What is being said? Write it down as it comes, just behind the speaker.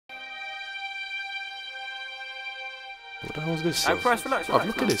What the hell is this? Hey, Price, relax. Bruv,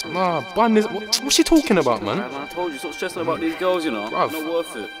 look at this. Nah, bun this. What's she talking about, man? I told you, stop stressing about these girls, you know. Bruv. Not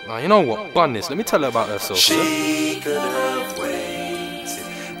worth it. Nah, you know what? Bun this. Let me tell her about herself. She could have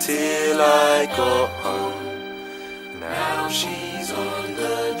waited till I got home. Now she's on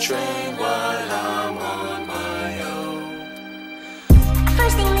the train while I'm on my own.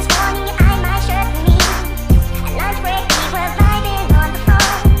 First thing this morning, you ironed my shirt for me. At lunch break, we were vibing on the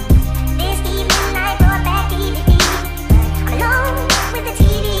phone. This evening, I brought back DVD. I'm alone with the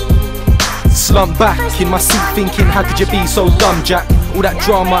TV. Slumped back in my seat thinking, how could you be so dumb, Jack? All that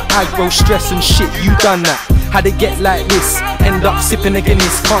drama, aggro, stress and shit, you done that. How'd it get like this? End up sipping a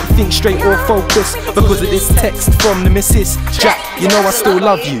Guinness. Can't think straight or focus because of this text from the missus. Jack, you know I still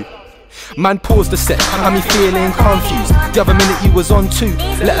love you. Man paused a sec, had me feeling confused. The other minute you was on two,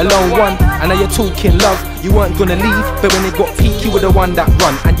 let alone one. And now you're talking love, you weren't gonna leave. But when it got peak, you were the one that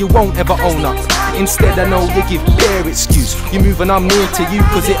run. And you won't ever own up. Instead I know you give bare excuse. You move and I'm near to you,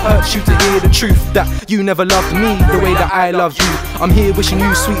 cause it hurts you to hear the truth. That you never loved me the way that I love you. I'm here wishing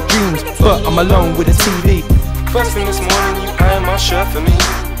you sweet dreams, but I'm alone with the TV. First thing this morning, you ironed my shirt for me.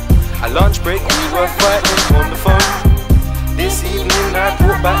 At lunch break, we were fighting on the phone. This evening, I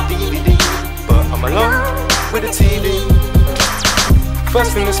brought back DVD, but I'm alone with the TV.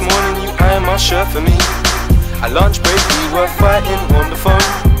 First thing this morning, you ironed my shirt for me. At lunch break, we were fighting on the phone.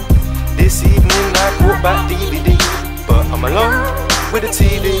 This evening, I brought back DVD, but I'm alone with the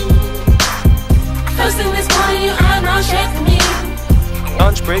TV. First thing this morning, you ironed my shirt for me. At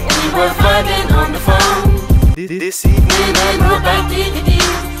lunch break, we were fighting on the phone. This evening, I brought back DVD,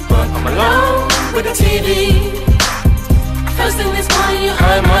 but I'm alone with the TV. First thing this morning, you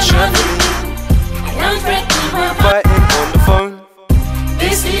ironed my shirt for me.